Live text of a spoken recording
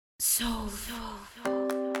Welcome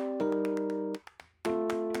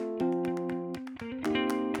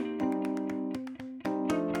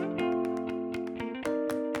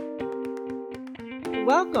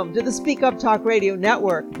to the Speak Up Talk Radio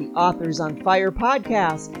Network, the Authors on Fire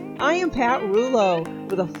podcast. I am Pat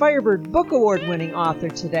Rulo with a Firebird Book Award-winning author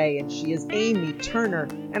today, and she is Amy Turner,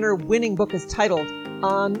 and her winning book is titled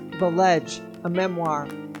On the Ledge, a memoir.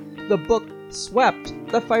 The book swept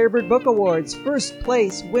the Firebird Book Awards, first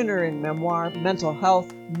place winner in memoir, mental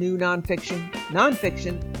health, new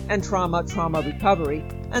nonfiction, and trauma recovery,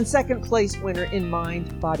 and second place winner in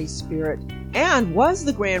mind, body, spirit, and was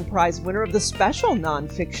the grand prize winner of the Special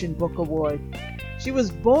Nonfiction Book Award. She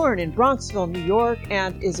was born in Bronxville, New York,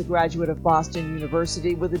 and is a graduate of Boston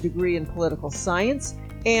University with a degree in political science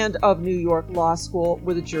and of New York Law School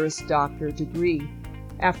with a Juris Doctor degree.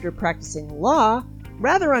 After practicing law,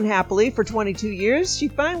 rather unhappily for 22 years, she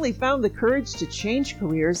finally found the courage to change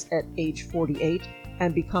careers at age 48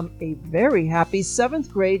 and become a very happy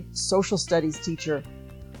 7th grade social studies teacher.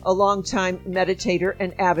 A longtime meditator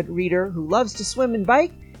and avid reader who loves to swim and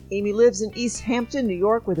bike, Amy lives in East Hampton, New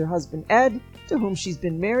York with her husband Ed, to whom she's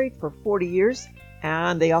been married for 40 years,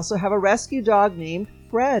 and they also have a rescue dog named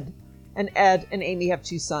Fred. And Ed and Amy have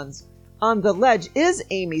 2 sons. On the Ledge is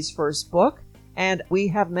Amy's first book, and we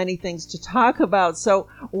have many things to talk about. So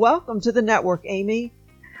welcome to the network, Amy.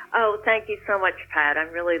 Oh, thank you so much, Pat.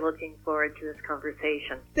 I'm really looking forward to this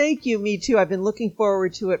conversation. Thank you. Me too. I've been looking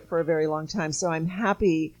forward to it for a very long time, so I'm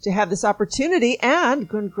happy to have this opportunity, and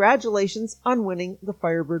congratulations on winning the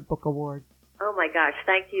Firebird Book Award. Oh my gosh,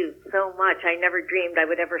 thank you so much. I never dreamed I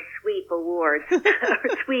would ever sweep awards or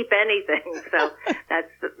sweep anything, so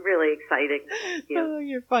that's really exciting. Thank you. Oh,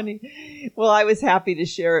 you're funny. Well, I was happy to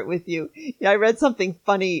share it with you. Yeah, I read something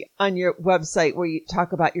funny on your website where you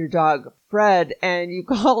talk about your dog, Fred, and you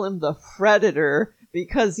call him the Freditor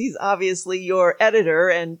because he's obviously your editor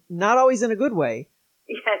and not always in a good way.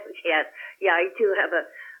 Yes. Yeah, I do have a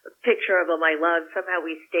picture of him I love. Somehow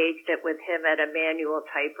we staged it with him at a manual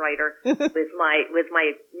typewriter with my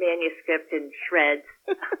manuscript in shreds.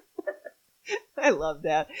 I love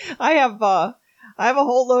that. I have a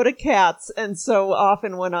whole load of cats, and so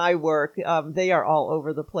often when I work, they are all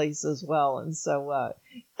over the place as well. And so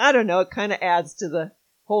I don't know, it kind of adds to the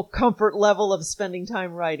whole comfort level of spending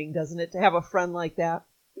time writing, doesn't it, to have a friend like that?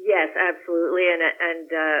 Yes, absolutely, and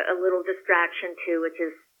a little distraction too, which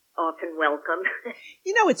is often welcome.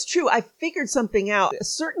 You know, it's true. I figured something out.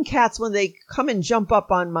 Certain cats, when they come and jump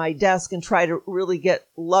up on my desk and try to really get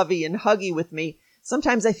lovey and huggy with me,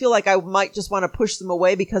 sometimes I feel like I might just want to push them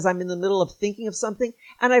away because I'm in the middle of thinking of something.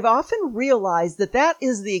 And I've often realized that that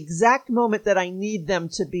is the exact moment that I need them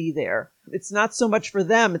to be there. It's not so much for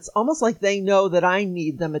them. It's almost like they know that I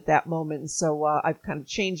need them at that moment. And so I've kind of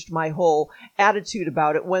changed my whole attitude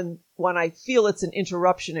about it. When I feel it's an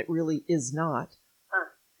interruption, it really is not.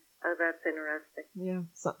 Oh, that's interesting. Yeah,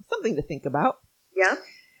 something to think about. Yeah.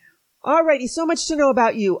 Alrighty, so much to know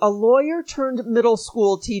about you. A lawyer turned middle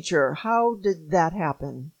school teacher. How did that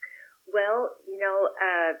happen? Well,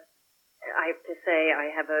 I have to say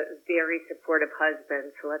I have a very supportive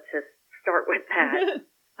husband, so let's just start with that.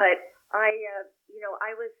 But I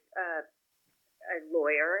was a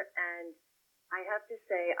lawyer, and I have to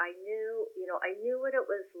say I knew what it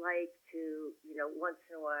was like to, once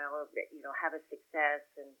in a while, have a success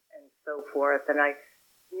and so forth. And I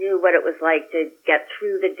knew what it was like to get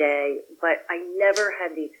through the day, but I never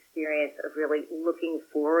had the experience of really looking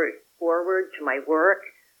forward to my work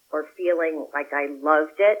or feeling like I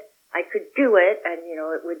loved it. I could do it and,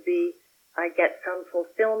 it would be, I'd get some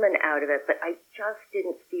fulfillment out of it, but I just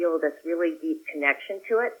didn't feel this really deep connection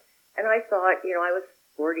to it. And I thought, I was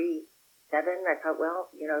 47. I thought, well,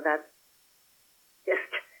 that's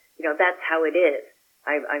just, that's how it is.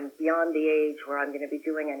 I'm beyond the age where I'm going to be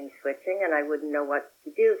doing any switching, and I wouldn't know what to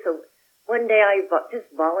do. So one day I just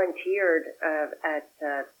volunteered at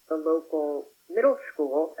the local middle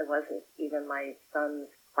school. It wasn't even my son's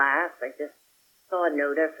class. I just saw a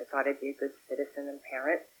notice. I thought I'd be a good citizen and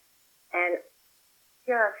parent. And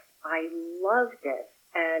I loved it.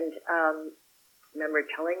 And I remember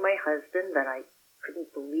telling my husband that I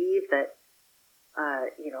couldn't believe that,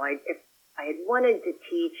 if I had wanted to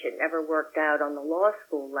teach, it never worked out on the law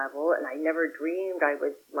school level, and I never dreamed I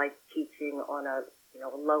would like teaching on a,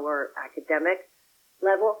 lower academic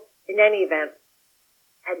level. In any event,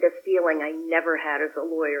 I had this feeling I never had as a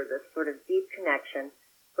lawyer, this sort of deep connection.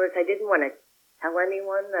 Of course, I didn't want to tell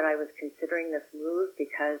anyone that I was considering this move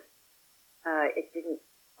because it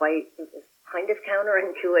was kind of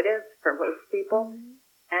counterintuitive for most people. Mm-hmm.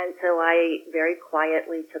 And so I very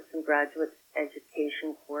quietly took some graduate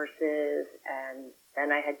education courses and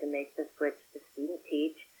then I had to make the switch to student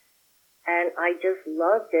teach. And I just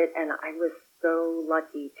loved it, and I was so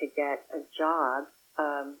lucky to get a job,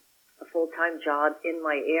 a full-time job in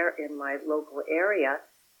my local area,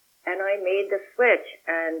 and I made the switch.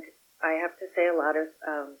 And I have to say, a lot of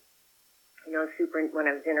when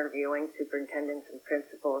I was interviewing, superintendents and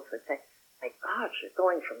principals would say, "My gosh, you're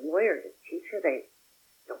going from lawyer to teacher.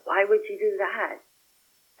 Why would you do that?"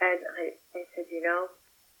 And I said,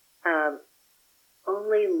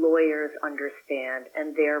 only lawyers understand,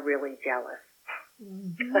 and they're really jealous.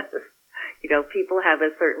 Mm-hmm. People have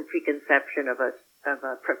a certain preconception of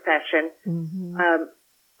a profession. Mm-hmm.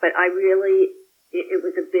 But it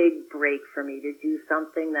was a big break for me to do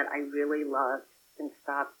something that I really loved and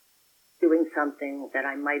stop doing something that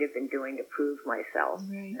I might have been doing to prove myself.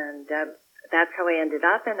 Right. And that's how I ended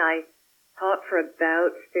up. And I taught for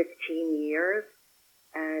about 15 years,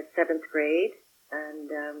 7th grade,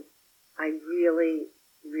 and I really,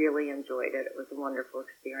 really enjoyed it. It was a wonderful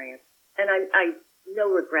experience. And I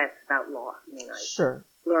no regrets about law. I mean, I Sure.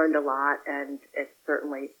 learned a lot, and it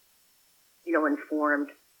certainly,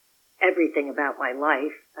 informed everything about my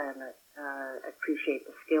life, and I appreciate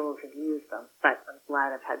the skills and use them. But I'm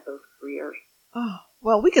glad I've had both careers. Oh,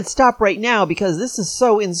 well, we could stop right now because this is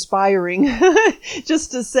so inspiring.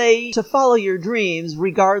 Just to say, to follow your dreams,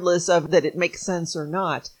 regardless of that it makes sense or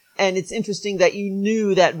not. And it's interesting that you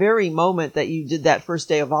knew that very moment that you did that first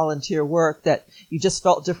day of volunteer work, that you just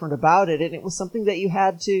felt different about it. And it was something that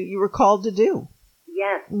you were called to do.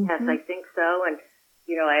 Yes, Mm-hmm. yes, I think so. And,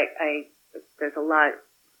 there's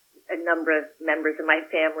a number of members of my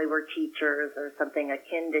family were teachers or something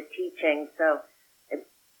akin to teaching. So I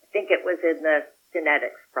think it was in the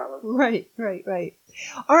genetics, probably. Right.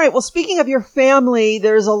 All right. Well, speaking of your family,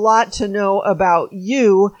 there's a lot to know about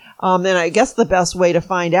you. And I guess the best way to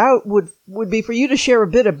find out would be for you to share a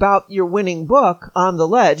bit about your winning book, On the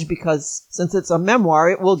Ledge, because since it's a memoir,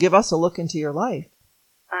 it will give us a look into your life.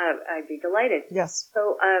 I'd be delighted. Yes.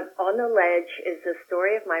 So On the Ledge is the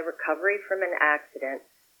story of my recovery from an accident.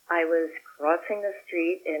 I was crossing the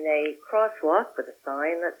street in a crosswalk with a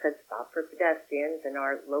sign that said "Stop for Pedestrians" in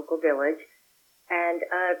our local village, and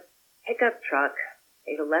a pickup truck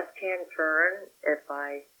made a left-hand turn.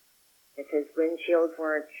 If his windshields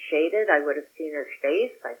weren't shaded, I would have seen his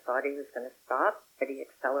face. I thought he was going to stop, but he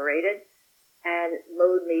accelerated and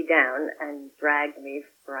mowed me down and dragged me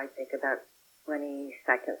for, I think, about 20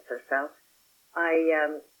 seconds or so.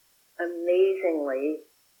 Amazingly,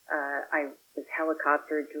 I was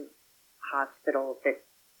helicoptered to a hospital that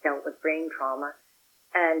dealt with brain trauma,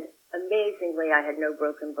 and amazingly, I had no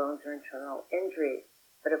broken bones or internal injuries.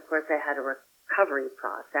 But of course, I had a recovery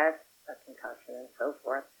process, a concussion and so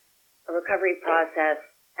forth, a recovery process,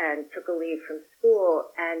 and took a leave from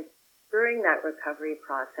school. And during that recovery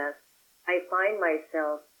process, I find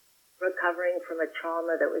myself recovering from a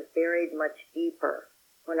trauma that was buried much deeper.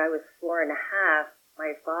 When I was 4.5,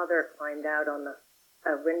 my father climbed out on the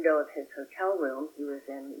window of his hotel room. He was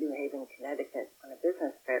in New Haven, Connecticut on a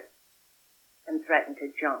business trip, and threatened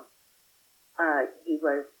to jump. He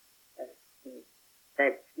was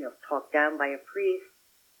talked down by a priest,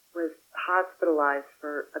 was hospitalized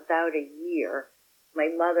for about a year. My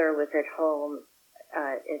mother was at home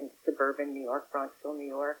in suburban New York, Bronxville, New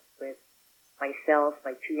York, with myself,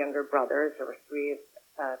 my 2 younger brothers. There were 3,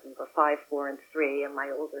 we were 5, 4, and 3, and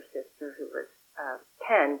my older sister, who was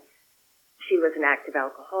 10. She was an active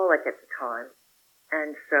alcoholic at the time.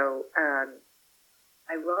 And so,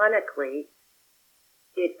 ironically,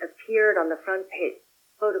 it appeared on the front page,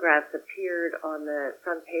 photographs appeared on the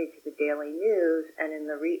front page of the Daily News, and in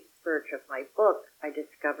the research of my book, I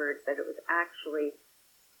discovered that it was actually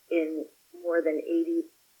in more than 80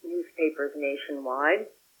 newspapers nationwide.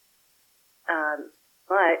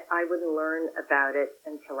 But I wouldn't learn about it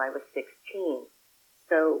until I was 16.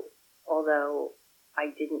 So, although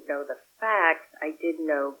I didn't know the facts, I did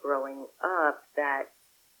know growing up that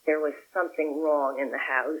there was something wrong in the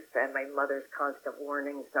house, and my mother's constant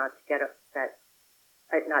warnings not to get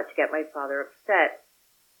my father upset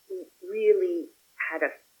really had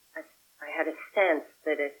I had a sense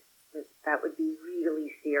that that would be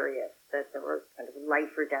really serious, that there were kind of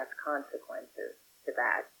life or death consequences to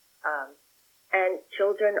that. And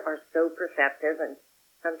children are so perceptive, and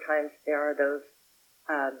sometimes there are those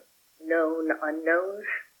known unknowns.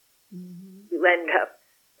 Mm-hmm. You end up,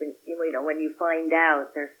 when you find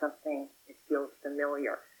out there's something that feels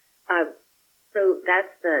familiar. So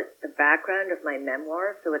that's the background of my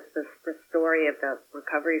memoir. So it's the story of the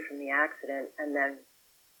recovery from the accident, and then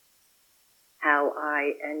how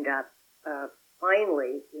I end up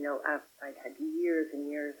finally, I'd had years and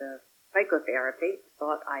years of psychotherapy,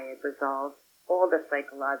 thought I had resolved all the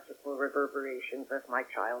psychological reverberations of my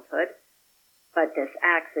childhood. But this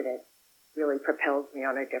accident really propels me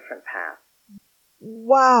on a different path.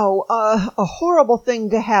 Wow, a horrible thing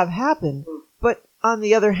to have happen. Mm. But on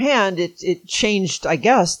the other hand, it changed, I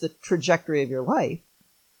guess, the trajectory of your life.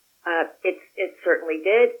 It certainly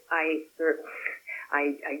did. I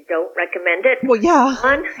don't recommend it. Well, yeah.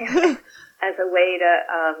 As a way to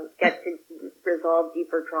get to resolve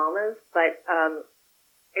deeper traumas, but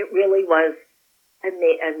it really was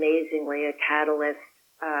amazingly a catalyst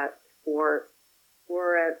for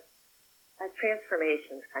a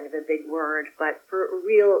transformation is kind of a big word, but for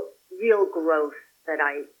real growth that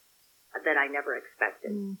I never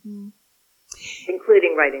expected,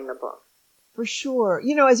 including writing the book. For sure.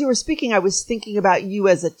 You know, as you were speaking, I was thinking about you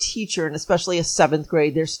as a teacher, and especially a 7th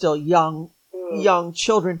grade. They're still young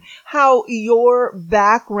children. How your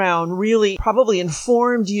background really probably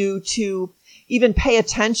informed you to even pay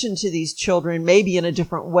attention to these children, maybe in a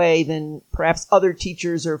different way than perhaps other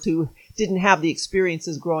teachers or who didn't have the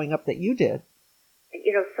experiences growing up that you did.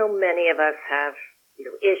 You know, so many of us have,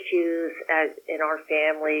 issues in our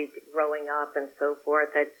families growing up and so forth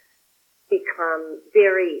that become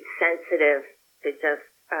very sensitive to just,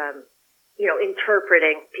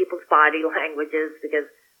 interpreting people's body languages, because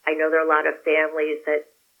I know there are a lot of families that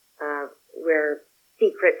where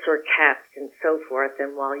secrets are kept and so forth,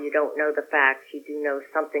 and while you don't know the facts, you do know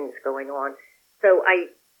something's going on. So I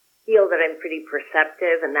feel that I'm pretty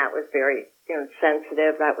perceptive, and that was very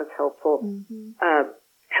sensitive. That was helpful,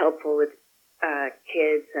 helpful with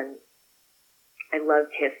kids, and I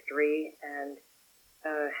loved history and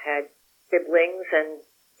had siblings and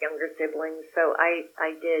younger siblings. So I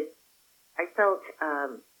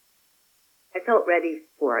felt ready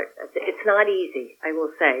for it. It's not easy, I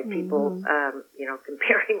will say. People,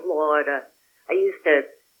 comparing law to, I used to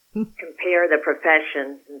compare the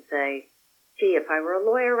professions and say, gee, if I were a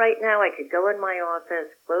lawyer right now, I could go in my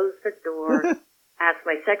office, close the door, ask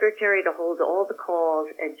my secretary to hold all the calls,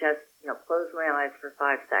 and just, close my eyes for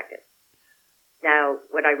 5 seconds. Now,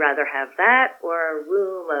 would I rather have that or a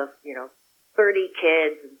room of, 30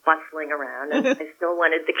 kids bustling around? And I still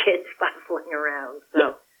wanted the kids bustling around.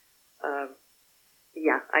 So,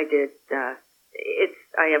 I did.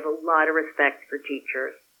 I have a lot of respect for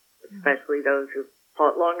teachers, especially those who've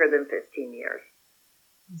taught longer than 15 years.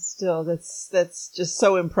 Still, that's just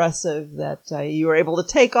so impressive that you were able to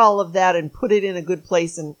take all of that and put it in a good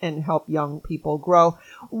place and help young people grow.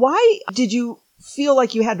 Why did you feel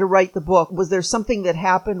like you had to write the book? Was there something that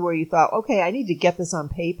happened where you thought, okay, I need to get this on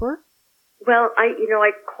paper? Well,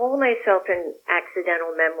 I call myself an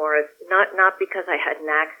accidental memoirist, not because I had an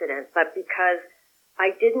accident, but because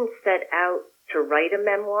I didn't set out to write a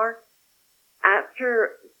memoir. I'll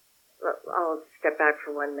step back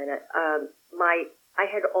for 1 minute. I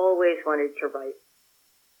had always wanted to write,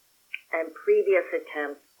 and previous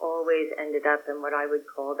attempts always ended up in what I would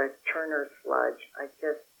call the Turner sludge.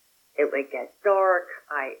 It would get dark.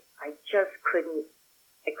 I just couldn't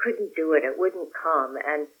do it. It wouldn't come.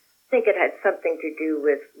 And I think it had something to do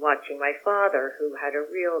with watching my father, who had a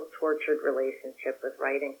real tortured relationship with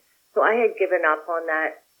writing. So I had given up on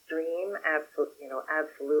that dream,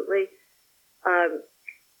 absolutely.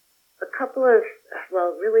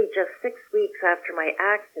 Really just 6 weeks after my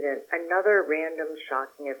accident, another random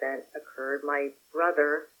shocking event occurred. My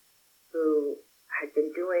brother, who had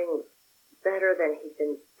been doing better than he'd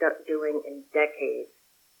been doing in decades,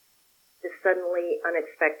 just suddenly,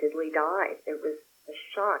 unexpectedly died. It was a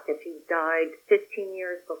shock. If he died 15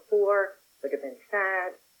 years before, it would have been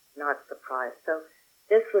sad, not surprised. So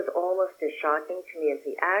this was almost as shocking to me as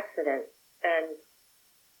the accident, and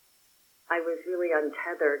I was really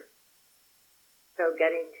untethered. So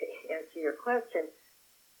getting to answer your question,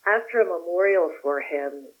 after a memorial for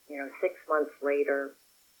him, 6 months later,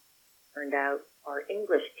 turned out our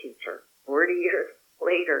English teacher, 40 years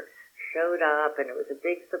later, showed up, and it was a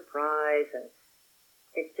big surprise, and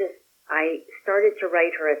I started to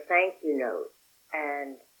write her a thank you note,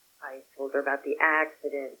 and I told her about the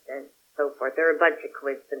accident and so forth. There were a bunch of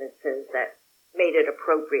coincidences that made it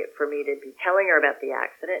appropriate for me to be telling her about the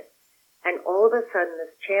accident. And all of a sudden,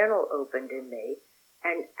 this channel opened in me,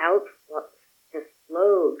 and out just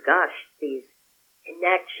flowed, these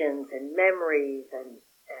connections and memories and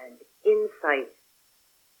insights.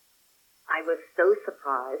 I was so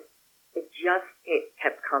surprised. It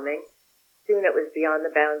kept coming. Soon it was beyond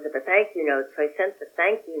the bounds of a thank you note, so I sent the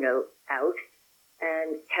thank you note out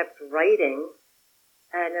and kept writing.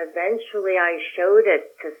 And eventually I showed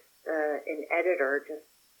it to an editor, just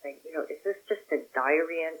like, is this just a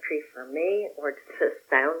diary entry for me, or does this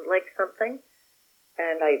sound like something?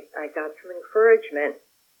 And I got some encouragement.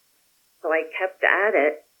 so I kept at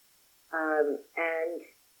it. And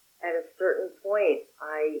at a certain point,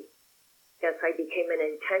 I guess I became an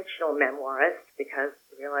intentional memoirist because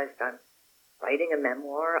I realized I'm writing a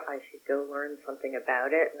memoir. I should go learn something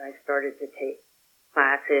about it. And I started to take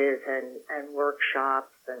classes and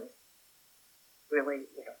workshops and really,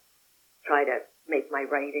 try to make my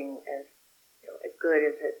writing as, as good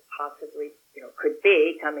as it possibly, could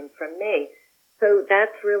be coming from me. So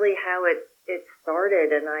that's really how it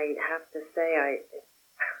started. And I have to say,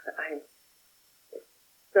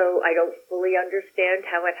 so I don't fully understand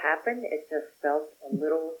how it happened. It just felt a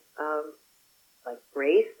little like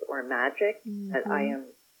grace or magic that I am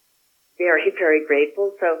very, very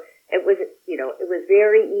grateful. So it was, it was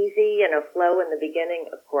very easy and a flow in the beginning.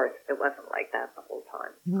 Of course, it wasn't like that the whole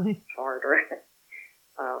time. It's harder,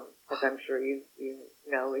 as I'm sure you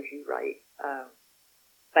know as you write.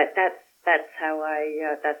 But that's how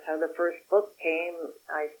that's how the first book came.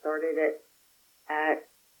 I started it at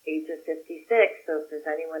age of 56. So if there's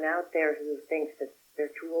anyone out there who thinks that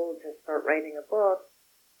they're too old to start writing a book,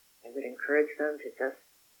 I would encourage them to just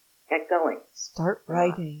get going. Start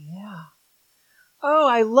writing, yeah. Oh,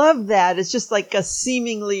 I love that. It's just like a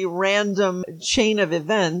seemingly random chain of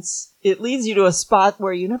events. It leads you to a spot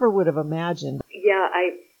where you never would have imagined. Yeah,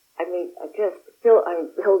 I mean, I'm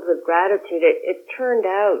filled with gratitude. It turned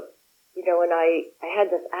out, and I had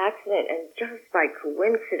this accident, and just by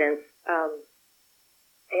coincidence,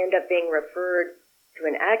 I ended up being referred to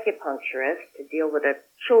an acupuncturist to deal with a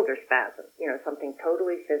shoulder spasm, something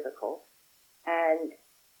totally physical. And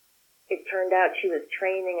it turned out she was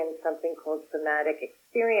training in something called somatic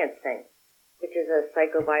experiencing, which is a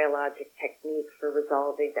psychobiologic technique for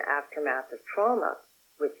resolving the aftermath of trauma,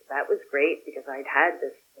 which that was great because I'd had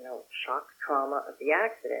this, shock trauma of the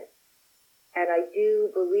accident. And I do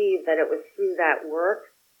believe that it was through that work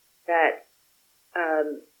that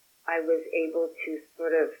I was able to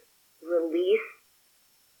sort of release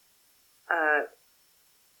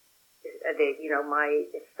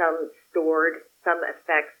some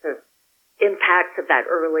effects of impacts of that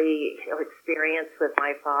early experience with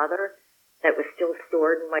my father that was still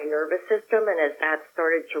stored in my nervous system. And as that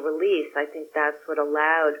started to release, I think that's what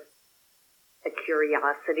allowed a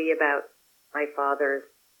curiosity about my father's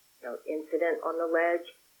incident on the ledge,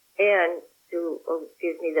 and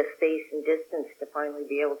gives me the space and distance to finally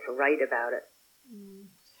be able to write about it.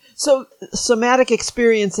 So, somatic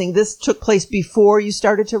experiencing, this took place before you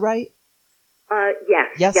started to write?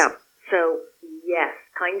 Yes. Yeah. So, yes,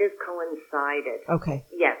 kind of coincided. Okay.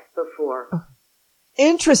 Yes, before. Okay.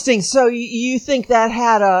 Interesting. So, you think that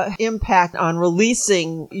had an impact on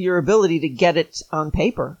releasing your ability to get it on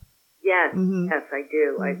paper? Yes, yes, I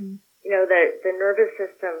do. Mm-hmm. The nervous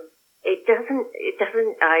system, it doesn't,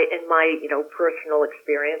 in my, personal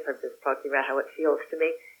experience, I'm just talking about how it feels to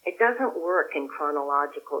me, it doesn't work in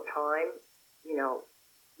chronological time.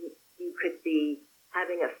 You could be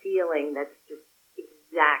having a feeling that's just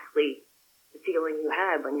exactly the feeling you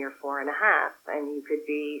had when you're 4.5, and you could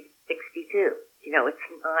be 62. It's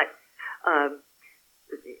not,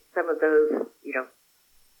 some of those,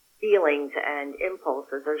 feelings and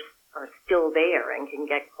impulses are still there and can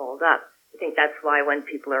get called up. I think that's why when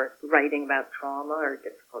people are writing about trauma or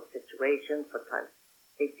difficult situations, sometimes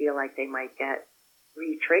they feel like they might get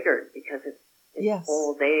re-triggered because it's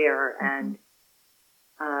all there. And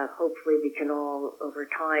hopefully we can all, over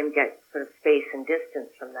time, get sort of space and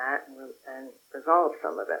distance from that and resolve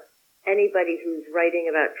some of it. Anybody who's writing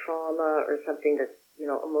about trauma or something that's,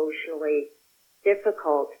 emotionally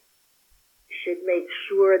difficult should make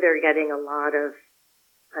sure they're getting a lot of,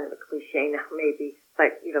 kind of a cliche now maybe,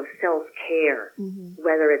 but, self-care,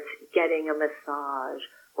 whether it's getting a massage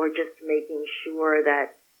or just making sure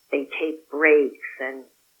that they take breaks and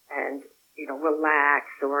relax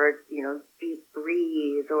or, deep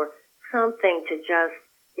breathe or something to just,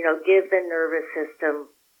 give the nervous system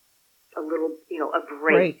a little, a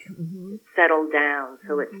break. Settle down.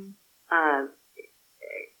 So it's,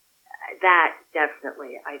 that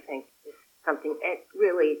definitely, I think, is something,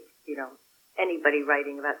 really, anybody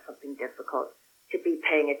writing about something difficult to be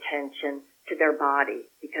paying attention to their body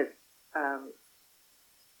because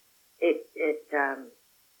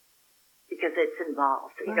because it's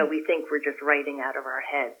involved. Right. We think we're just writing out of our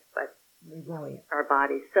heads, but our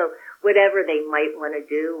bodies. So whatever they might want to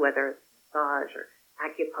do, whether it's massage or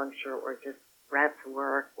acupuncture or just breath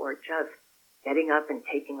work or just getting up and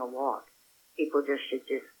taking a walk, people just should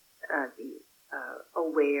just be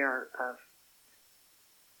aware of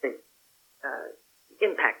the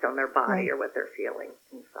impact on their body or what they're feeling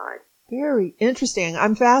inside. Very interesting.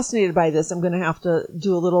 I'm fascinated by this. I'm going to have to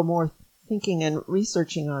do a little more thinking and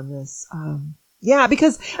researching on this. Yeah,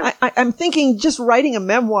 because I'm thinking just writing a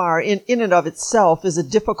memoir in and of itself is a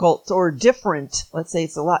difficult or different, let's say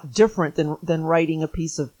it's a lot different than writing a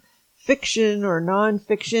piece of fiction or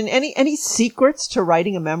nonfiction. Any secrets to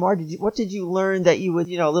writing a memoir? What did you learn that you would,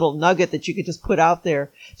 a little nugget that you could just put out there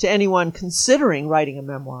to anyone considering writing a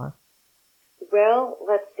memoir? Well,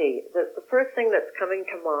 let's see. The first thing that's coming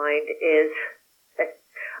to mind is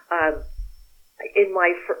in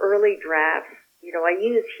my early drafts, I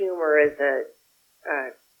use humor as a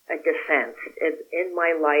defense. In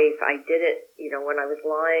my life, I did it, when I was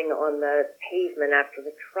lying on the pavement after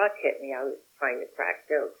the truck hit me, I was trying to crack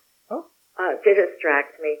jokes to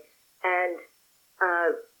distract me. And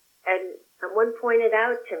someone pointed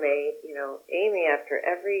out to me, Amy, after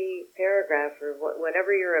every paragraph or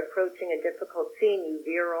whenever you're approaching a difficult scene, you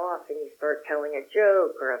veer off and you start telling a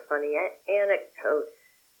joke or a funny anecdote.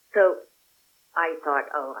 So I thought,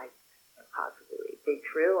 I possibly be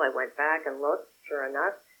true. I went back and looked, sure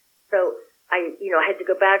enough. So I had to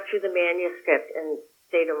go back through the manuscript and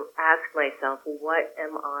ask myself, what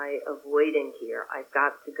am I avoiding here? I've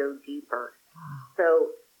got to go deeper.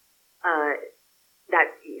 So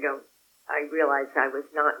I realized I was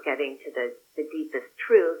not getting to the deepest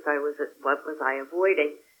truth. What was I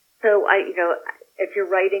avoiding? So if you're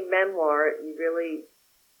writing memoir,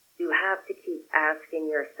 you have to keep asking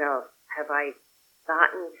yourself, have I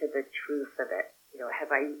gotten to the truth of it?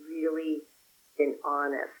 Have I really been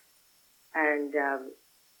honest? And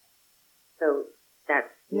so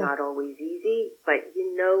that's not always easy, but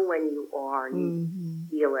when you are, and you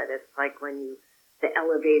feel it. It's like when the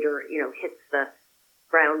elevator, hits the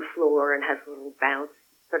ground floor and has a little bounce,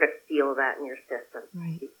 sort of feel that in your system.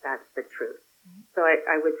 Right. That's the truth. Right. So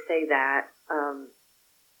I would say that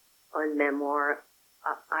on memoir,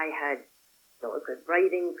 I had a good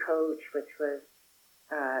writing coach, which was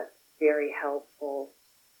very helpful.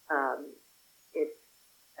 It's,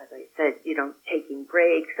 as I said, taking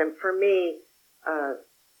breaks. And for me,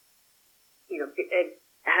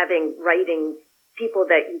 having writing people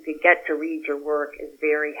that you could get to read your work is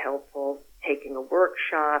very helpful. Taking a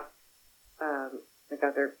workshop with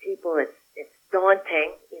other people, it's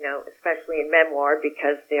daunting, especially in memoir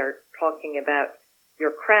because they're talking about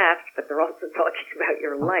your craft, but they're also talking about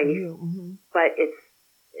your life. Mm-hmm. But it's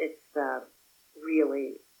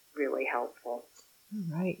really, really helpful.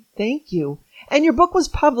 All right. Thank you. And your book was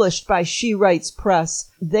published by She Writes Press.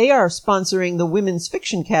 They are sponsoring the women's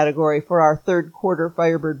fiction category for our third quarter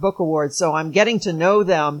Firebird Book Award. So I'm getting to know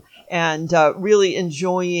them and really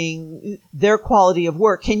enjoying their quality of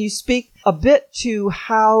work. Can you speak a bit to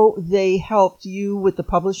how they helped you with the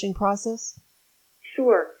publishing process?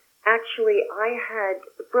 Sure. Actually,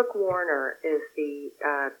 Brooke Warner is the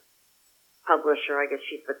publisher. I guess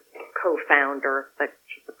she's the co-founder, but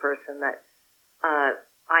she's the person that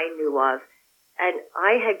I knew of. And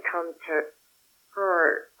I had come to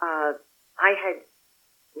her, I had,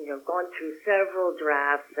 gone through several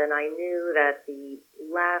drafts, and I knew that the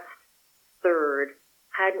last third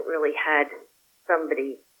hadn't really had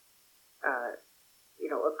somebody,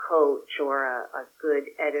 a coach or a good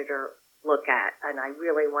editor look at. And I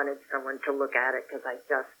really wanted someone to look at it because I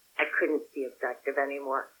couldn't be objective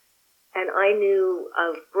anymore. And I knew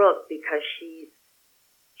of Brooke because she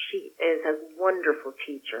is a wonderful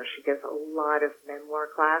teacher. She gives a lot of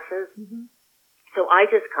memoir classes. Mm-hmm. So I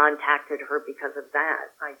just contacted her because of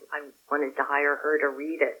that. I wanted to hire her to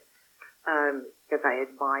read it because I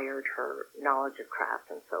admired her knowledge of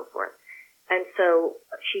craft and so forth. And so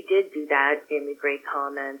she did do that, gave me great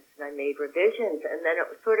comments, and I made revisions. And then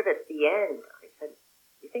it was sort of at the end, I said,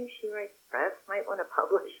 "You think She Writes Press might want to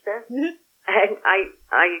publish this?" Mm-hmm. And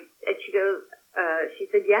and she goes,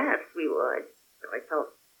 she said, "Yes, we would." So I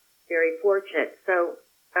felt very fortunate. So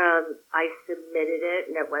I submitted it,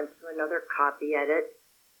 and it went through another copy edit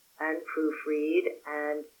and proofread.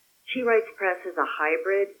 And She Writes Press is a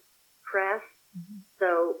hybrid press, mm-hmm.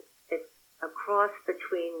 So it's a cross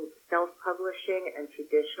between self-publishing and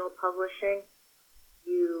traditional publishing.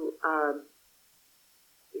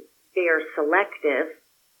 They are selective,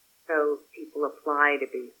 so people apply to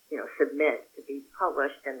be, submit to be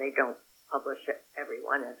published, and they don't publish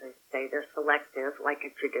everyone, as I say. They're selective, like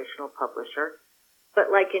a traditional publisher. But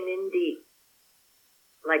like an indie,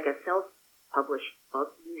 like a self-published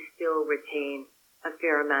book, you still retain a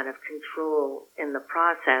fair amount of control in the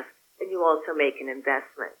process, and you also make an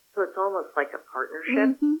investment. So it's almost like a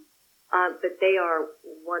partnership. Mm-hmm. But they are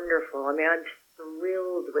wonderful. I mean, I'm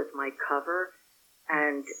thrilled with my cover,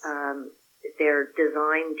 and their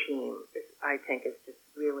design team, I think, is just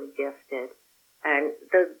really gifted. And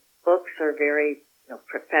the books are very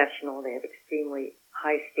professional. They have extremely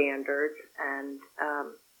high standards, and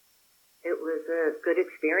it was a good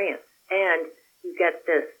experience. And you get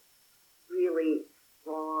this really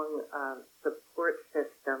strong support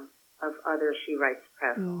system of other She Writes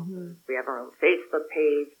press authors. We have our own Facebook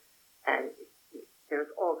page, and there's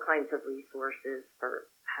all kinds of resources for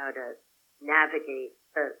how to navigate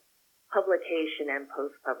the publication and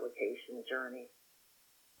post-publication journey.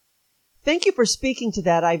 Thank you for speaking to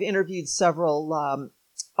that. I've interviewed several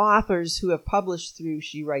authors who have published through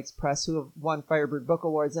She Writes Press who have won Firebird Book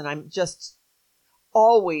Awards, and I'm just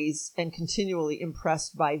always and continually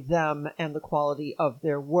impressed by them and the quality of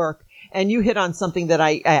their work. And you hit on something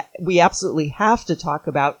that we absolutely have to talk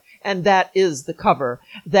about, and that is the cover.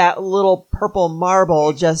 That little purple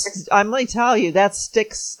marble, just, I'm going to tell you, that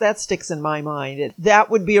sticks in my mind. That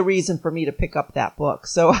would be a reason for me to pick up that book.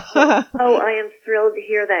 So, oh, I am thrilled to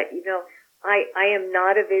hear that. You know, I am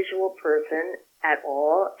not a visual person at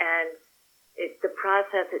all, and the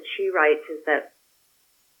process that She Writes is that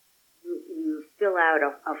you fill out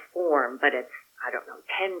a form, but it's,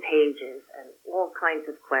 10 pages and all kinds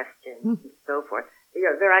of questions and so forth. You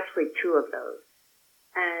know, there are actually 2 of those.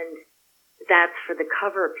 And that's for the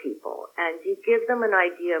cover people. And you give them an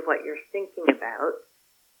idea of what you're thinking about.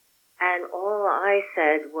 And all I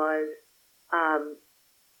said was,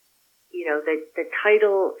 the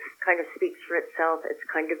title kind of speaks for itself. It's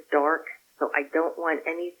kind of dark. So I don't want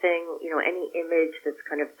anything, any image that's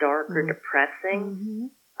kind of dark or depressing.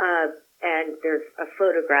 And there's a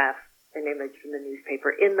photograph, an image from the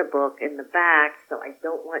newspaper in the book, in the back. So I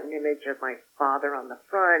don't want an image of my father on the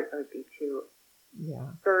front. It would be too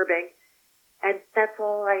disturbing. And that's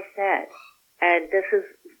all I said. And this was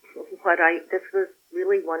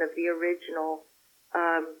really one of the original,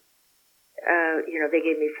 they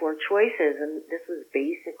gave me 4 choices, and this was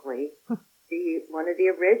basically one of the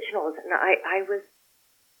originals. And I was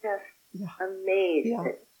just amazed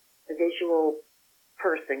that the visual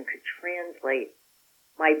person could translate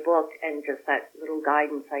my book and just that little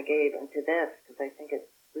guidance I gave into this, because I think it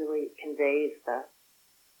really conveys the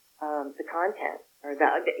content or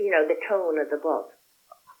the tone of the book.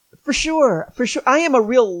 For sure. I am a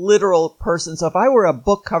real literal person. So if I were a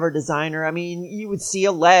book cover designer, I mean, you would see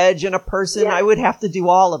a ledge and a person. I would have to do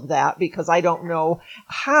all of that because I don't know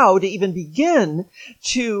how to even begin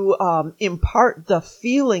to impart the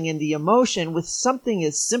feeling and the emotion with something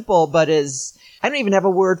as simple, but I don't even have a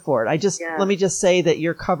word for it. Let me just say that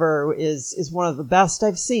your cover is one of the best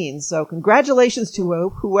I've seen. So congratulations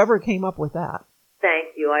to whoever came up with that.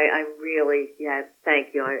 Thank you. I'm really,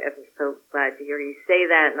 thank you. I'm so glad to hear you say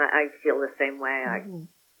that, and I feel the same way.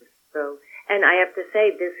 And I have to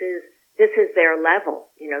say, this is their level.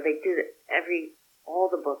 You know, they do all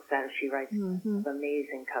the books that She Writes have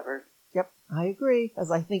amazing covers. Yep, I agree.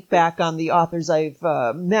 As I think back on the authors I've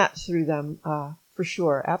met through them, for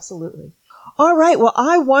sure, absolutely. All right. Well,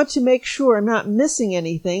 I want to make sure I'm not missing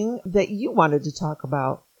anything that you wanted to talk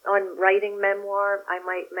about. On writing memoir, I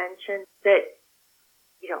might mention that,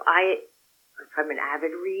 I'm an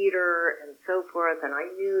avid reader and so forth, and I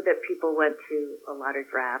knew that people went to a lot of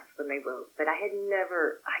drafts when they wrote, but I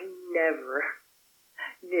never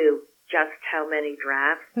knew just how many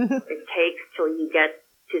drafts it takes till you get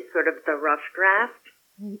to sort of the rough draft.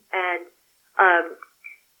 And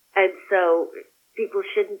so people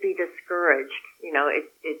shouldn't be discouraged.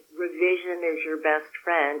 Revision is your best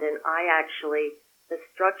friend, and the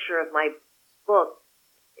structure of my book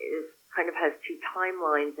kind of has 2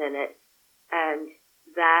 timelines in it, and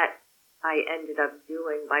that I ended up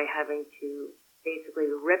doing by having to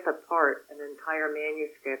basically rip apart an entire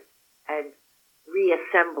manuscript and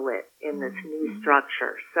reassemble it in this new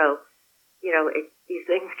structure. So, these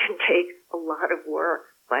things can take a lot of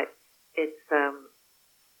work, but it's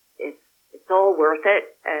all worth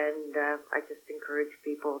it, and I just encourage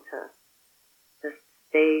people to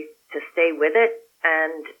stay with it.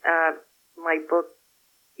 And my book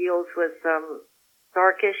deals with some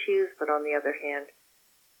dark issues, but on the other hand,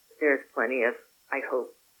 there's plenty of, I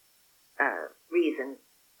hope, reason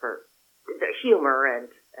for the humor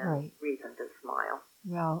and reason to smile.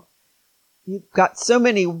 Well, you've got so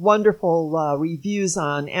many wonderful reviews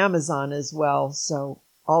on Amazon as well, so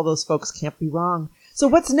all those folks can't be wrong. So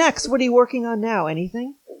what's next? What are you working on now?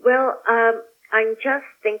 Anything? Well, I'm just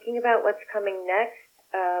thinking about what's coming next.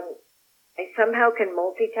 I somehow can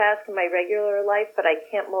multitask in my regular life, but I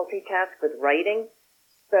can't multitask with writing.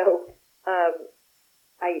 So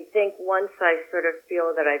I think once I sort of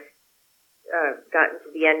feel that I've gotten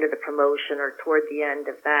to the end of the promotion or toward the end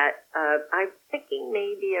of that, I'm thinking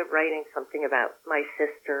maybe of writing something about my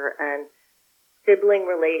sister and sibling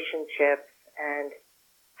relationships and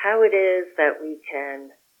how it is that we can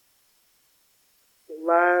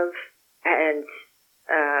love and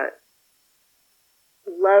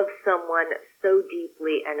love someone so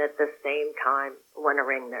deeply and at the same time want to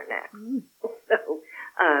wring their neck. So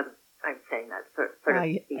I'm saying that sort of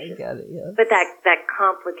I get it, yes. But that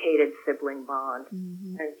complicated sibling bond.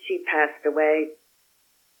 Mm-hmm. And she passed away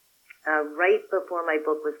right before my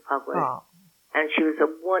book was published. Oh. And she was a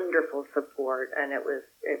wonderful support, and I was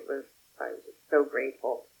so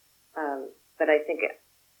grateful. But I think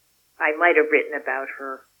I might have written about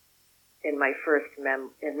her in my first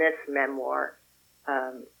in this memoir,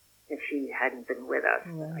 if she hadn't been with us.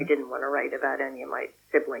 Right. I didn't want to write about any of my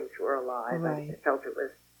siblings who were alive. Right. I felt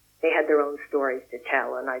they had their own stories to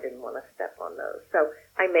tell, and I didn't want to step on those. So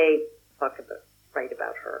I may write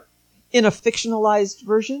about her. In a fictionalized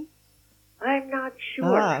version? I'm not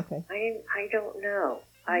sure. Okay. I don't know.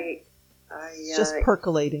 It's just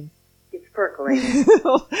percolating. It's percolating.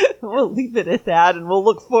 We'll leave it at that, and we'll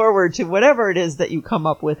look forward to whatever it is that you come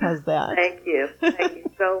up with. How's that? Thank you. Thank you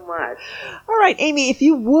so much. All right, Amy, if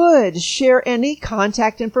you would share any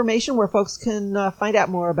contact information where folks can find out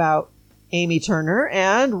more about Amy Turner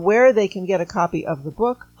and where they can get a copy of the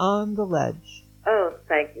book On the Ledge. Oh,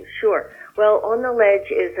 thank you. Sure. Well, On the Ledge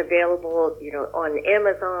is available, on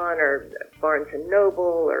Amazon or Barnes & Noble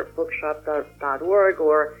or bookshop.org,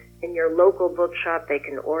 or in your local bookshop. They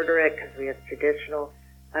can order it because we have traditional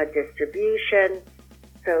distribution.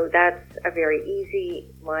 So that's very easy.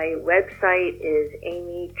 My website is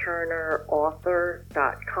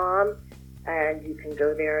amyturnerauthor.com, and you can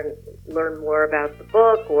go there and learn more about the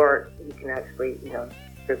book, or you can actually,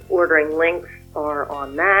 the ordering links are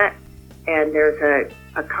on that. And there's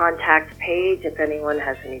a contact page if anyone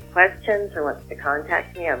has any questions or wants to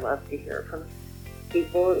contact me. I'd love to hear from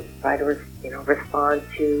people, try to respond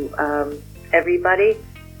to everybody.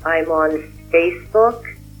 I'm on Facebook,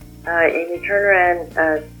 Amy Turner, and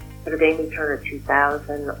sort of Amy Turner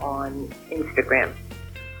 2000 on Instagram.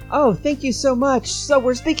 Oh, thank you so much. So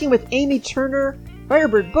we're speaking with Amy Turner,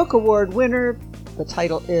 Firebird Book Award winner. The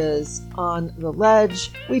title is On the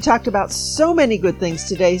Ledge. We talked about so many good things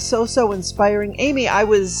today, so inspiring. Amy, I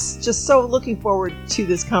was just so looking forward to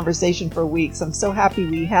this conversation for weeks. I'm so happy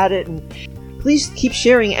we had it, and please keep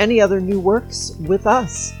sharing any other new works with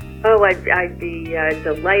us. Oh, I'd be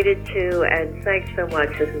delighted to, and thanks so much.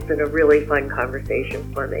 This has been a really fun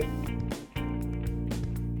conversation for me.